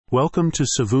Welcome to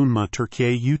Savunma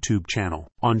Türkiye YouTube channel.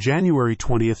 On January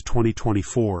 20,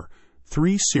 2024,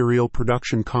 3 serial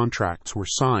production contracts were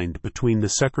signed between the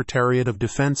Secretariat of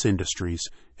Defense Industries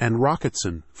and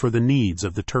Roketsan for the needs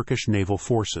of the Turkish Naval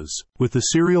Forces. With the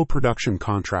serial production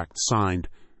contracts signed,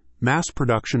 mass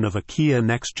production of Akya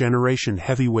Next-Generation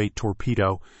Heavyweight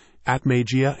Torpedo,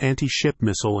 Atmaca anti-ship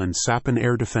missile and Sapan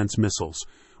air defense missiles,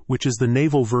 which is the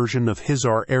naval version of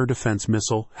Hisar air defense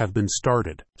missile, have been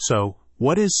started. So,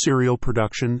 what is serial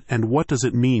production and what does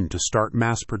it mean to start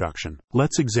mass production?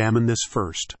 Let's examine this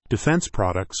first. Defense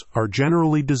products are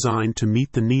generally designed to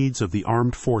meet the needs of the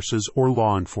armed forces or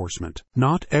law enforcement.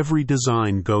 Not every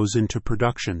design goes into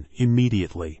production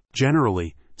immediately.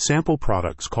 Generally, sample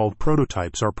products called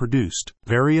prototypes are produced.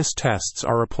 Various tests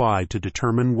are applied to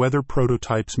determine whether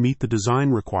prototypes meet the design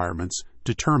requirements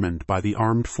determined by the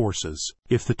armed forces.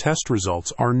 If the test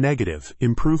results are negative,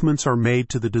 improvements are made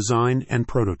to the design and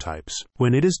prototypes.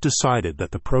 When it is decided that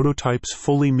the prototypes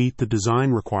fully meet the design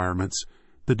requirements,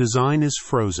 the design is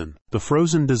frozen. The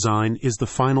frozen design is the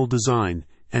final design,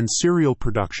 and serial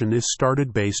production is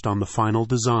started based on the final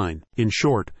design. In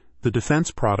short, the defense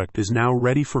product is now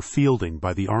ready for fielding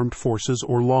by the armed forces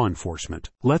or law enforcement.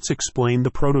 Let's explain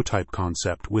the prototype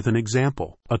concept with an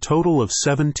example. A total of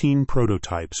 17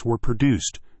 prototypes were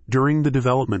produced during the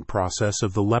development process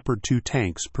of the Leopard 2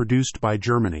 tanks produced by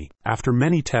Germany. After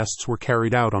many tests were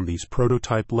carried out on these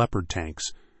prototype Leopard tanks,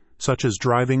 such as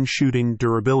driving, shooting,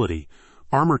 durability,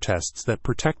 armor tests that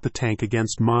protect the tank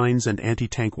against mines and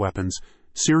anti-tank weapons,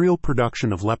 serial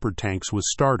production of Leopard tanks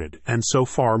was started, and so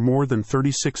far more than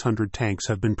 3,600 tanks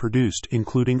have been produced,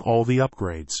 including all the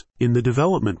upgrades. In the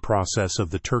development process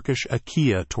of the Turkish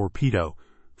Akya torpedo,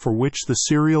 for which the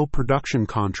serial production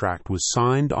contract was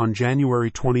signed on January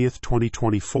 20,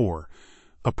 2024,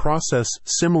 a process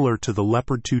similar to the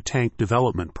Leopard 2 tank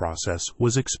development process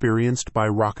was experienced by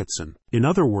Roketsan. In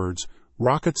other words,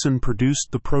 Roketsan produced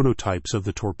the prototypes of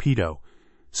the torpedo,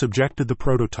 subjected the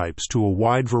prototypes to a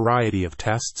wide variety of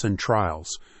tests and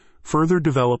trials, further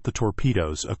developed the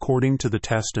torpedoes according to the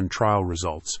test and trial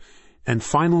results, and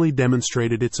finally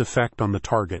demonstrated its effect on the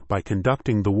target by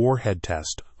conducting the warhead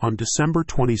test on December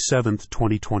 27,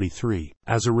 2023.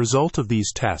 As a result of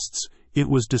these tests, it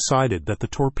was decided that the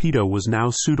torpedo was now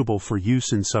suitable for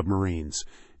use in submarines,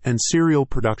 and serial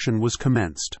production was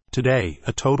commenced. Today,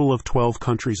 a total of 12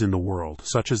 countries in the world,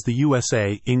 such as the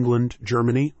USA, England,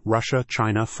 Germany, Russia,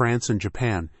 China, France, and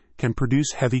Japan, can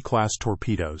produce heavy-class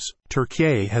torpedoes.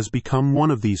 Turkey has become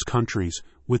one of these countries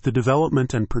with the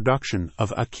development and production of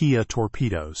Akya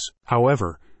torpedoes.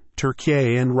 However,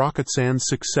 Turkey and Roketsan's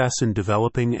success in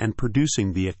developing and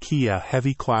producing the Akya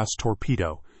heavy-class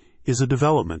torpedo is a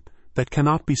development that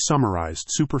cannot be summarized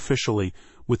superficially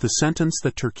with the sentence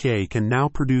that Turkey can now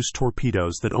produce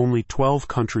torpedoes that only 12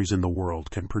 countries in the world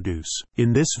can produce.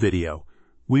 In this video,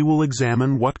 we will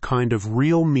examine what kind of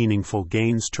real meaningful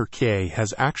gains Turkey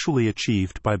has actually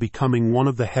achieved by becoming one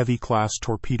of the heavy-class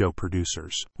torpedo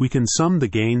producers. We can sum the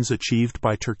gains achieved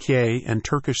by Turkey and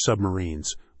Turkish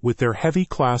submarines with their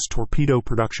heavy-class torpedo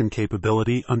production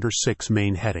capability under 6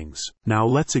 main headings. Now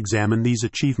let's examine these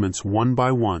achievements one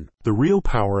by one. The real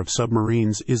power of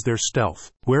submarines is their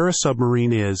stealth. Where a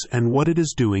submarine is and what it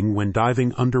is doing when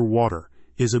diving underwater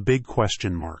is a big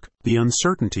question mark. The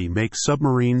uncertainty makes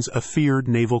submarines a feared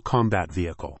naval combat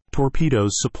vehicle.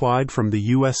 Torpedoes supplied from the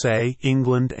USA,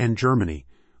 England, and Germany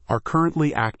are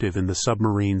currently active in the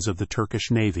submarines of the Turkish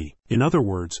Navy. In other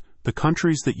words, the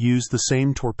countries that use the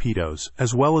same torpedoes,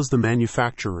 as well as the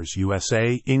manufacturers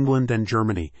USA, England, and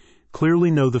Germany, clearly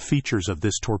know the features of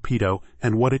this torpedo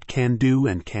and what it can do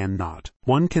and cannot.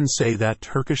 One can say that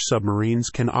Turkish submarines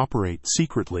can operate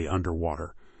secretly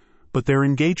underwater, but their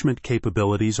engagement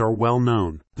capabilities are well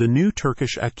known. The new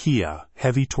Turkish Akya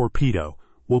heavy torpedo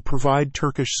will provide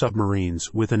Turkish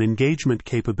submarines with an engagement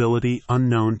capability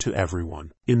unknown to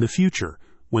everyone. In the future,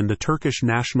 when the Turkish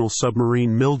National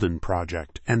Submarine Milden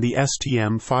project and the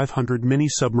STM-500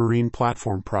 mini-submarine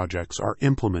platform projects are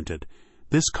implemented,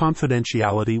 this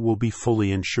confidentiality will be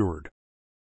fully ensured.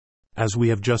 As we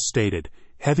have just stated,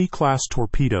 heavy-class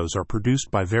torpedoes are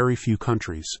produced by very few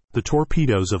countries. The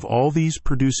torpedoes of all these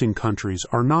producing countries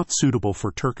are not suitable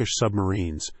for Turkish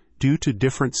submarines due to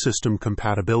different system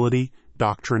compatibility,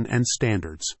 doctrine, and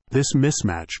standards. This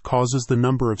mismatch causes the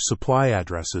number of supply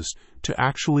addresses to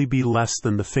actually be less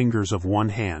than the fingers of one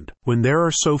hand. When there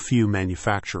are so few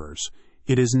manufacturers,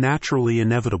 it is naturally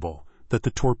inevitable that the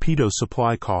torpedo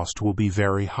supply cost will be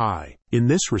very high. In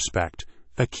this respect,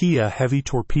 Akya heavy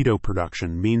torpedo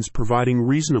production means providing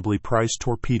reasonably priced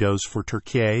torpedoes for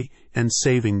Turkey and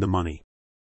saving the money.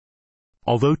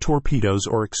 Although torpedoes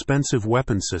are expensive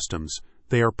weapon systems,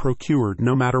 they are procured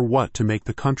no matter what to make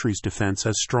the country's defense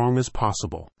as strong as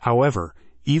possible. However,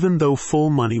 even though full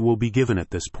money will be given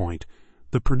at this point,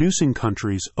 the producing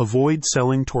countries avoid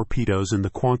selling torpedoes in the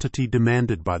quantity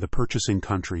demanded by the purchasing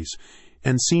countries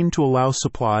and seem to allow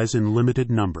supplies in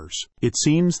limited numbers. It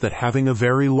seems that having a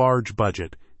very large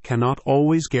budget cannot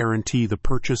always guarantee the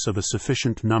purchase of a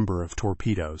sufficient number of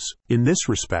torpedoes. In this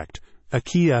respect,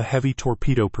 Akya heavy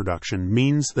torpedo production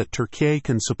means that Turkey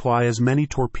can supply as many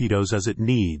torpedoes as it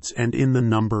needs and in the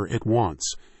number it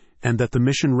wants, and that the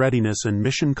mission readiness and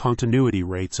mission continuity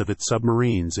rates of its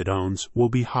submarines it owns will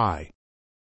be high.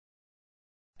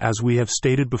 As we have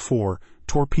stated before,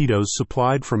 torpedoes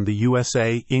supplied from the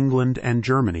USA, England, and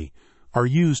Germany are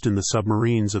used in the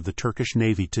submarines of the Turkish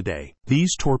Navy today.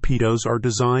 These torpedoes are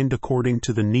designed according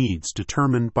to the needs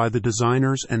determined by the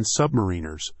designers and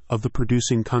submariners of the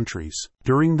producing countries.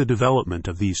 During the development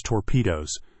of these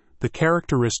torpedoes, the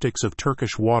characteristics of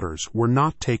Turkish waters were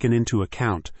not taken into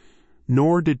account,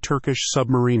 nor did Turkish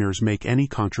submariners make any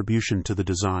contribution to the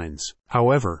designs.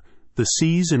 However, the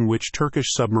seas in which Turkish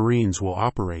submarines will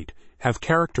operate have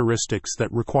characteristics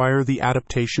that require the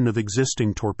adaptation of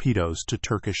existing torpedoes to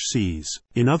Turkish seas.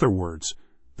 In other words,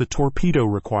 the torpedo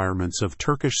requirements of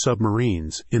Turkish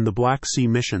submarines in the Black Sea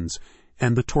missions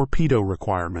and the torpedo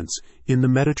requirements in the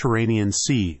Mediterranean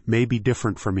Sea may be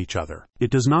different from each other.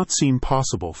 It does not seem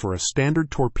possible for a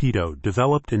standard torpedo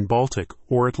developed in Baltic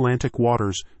or Atlantic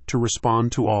waters to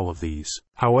respond to all of these.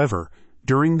 However,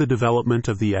 during the development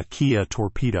of the Akya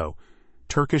torpedo,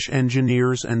 Turkish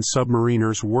engineers and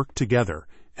submariners worked together,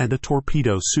 and a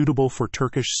torpedo suitable for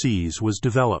Turkish seas was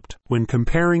developed. When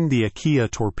comparing the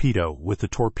Akya torpedo with the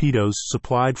torpedoes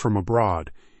supplied from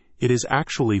abroad, it is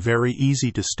actually very easy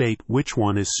to state which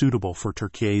one is suitable for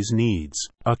Turkey's needs.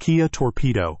 Akya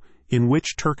torpedo, in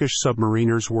which Turkish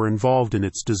submariners were involved in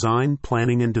its design,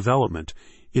 planning, and development,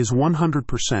 is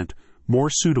 100% more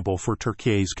suitable for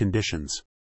Turkey's conditions.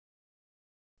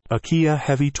 Akya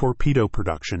heavy torpedo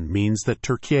production means that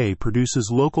Turkey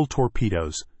produces local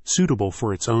torpedoes suitable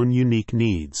for its own unique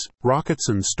needs.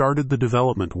 Roketsan started the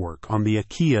development work on the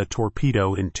Akya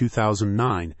torpedo in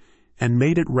 2009 and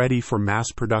made it ready for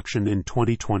mass production in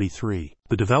 2023.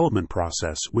 The development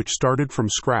process, which started from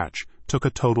scratch, took a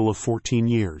total of 14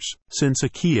 years. Since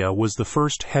Akya was the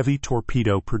first heavy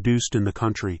torpedo produced in the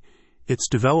country, its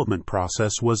development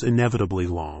process was inevitably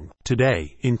long.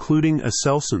 Today, including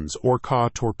Aselsan's Orca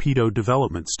torpedo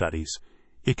development studies,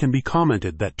 it can be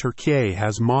commented that Turkey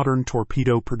has modern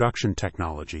torpedo production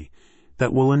technology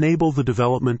that will enable the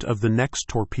development of the next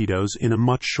torpedoes in a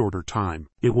much shorter time.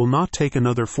 It will not take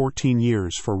another 14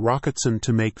 years for Roketsan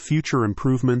to make future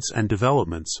improvements and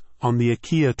developments on the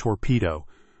Akya torpedo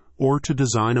or to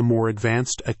design a more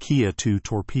advanced Akya II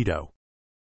torpedo.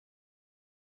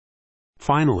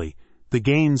 Finally, the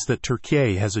gains that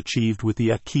Turkey has achieved with the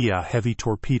Akya heavy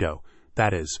torpedo,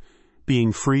 that is,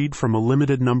 being freed from a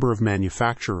limited number of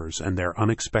manufacturers and their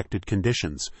unexpected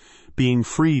conditions, being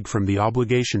freed from the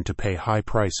obligation to pay high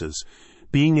prices,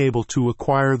 being able to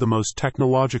acquire the most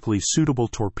technologically suitable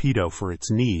torpedo for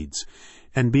its needs,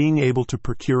 and being able to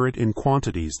procure it in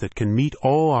quantities that can meet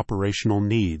all operational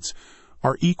needs,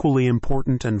 are equally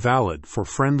important and valid for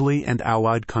friendly and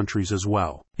allied countries as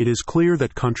well. It is clear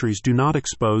that countries do not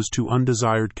expose to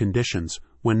undesired conditions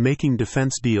when making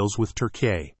defense deals with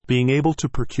Turkey. Being able to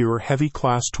procure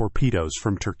heavy-class torpedoes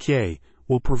from Turkey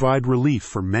will provide relief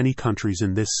for many countries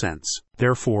in this sense.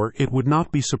 Therefore, it would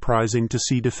not be surprising to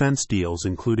see defense deals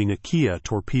including Akya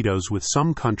torpedoes with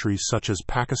some countries such as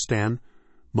Pakistan,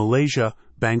 Malaysia,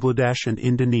 Bangladesh, and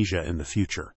Indonesia in the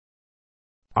future.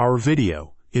 Our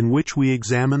video, in which we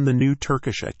examine the new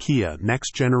Turkish Akya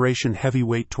Next-Generation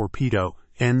Heavyweight Torpedo,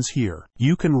 ends here.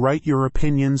 You can write your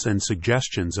opinions and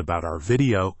suggestions about our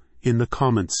video in the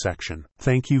comments section.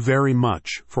 Thank you very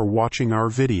much for watching our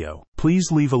video.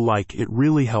 Please leave a like, it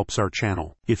really helps our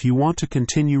channel. If you want to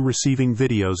continue receiving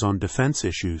videos on defense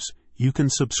issues, you can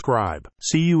subscribe.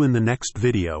 See you in the next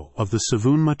video of the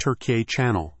Savunma Türkiye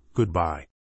channel. Goodbye.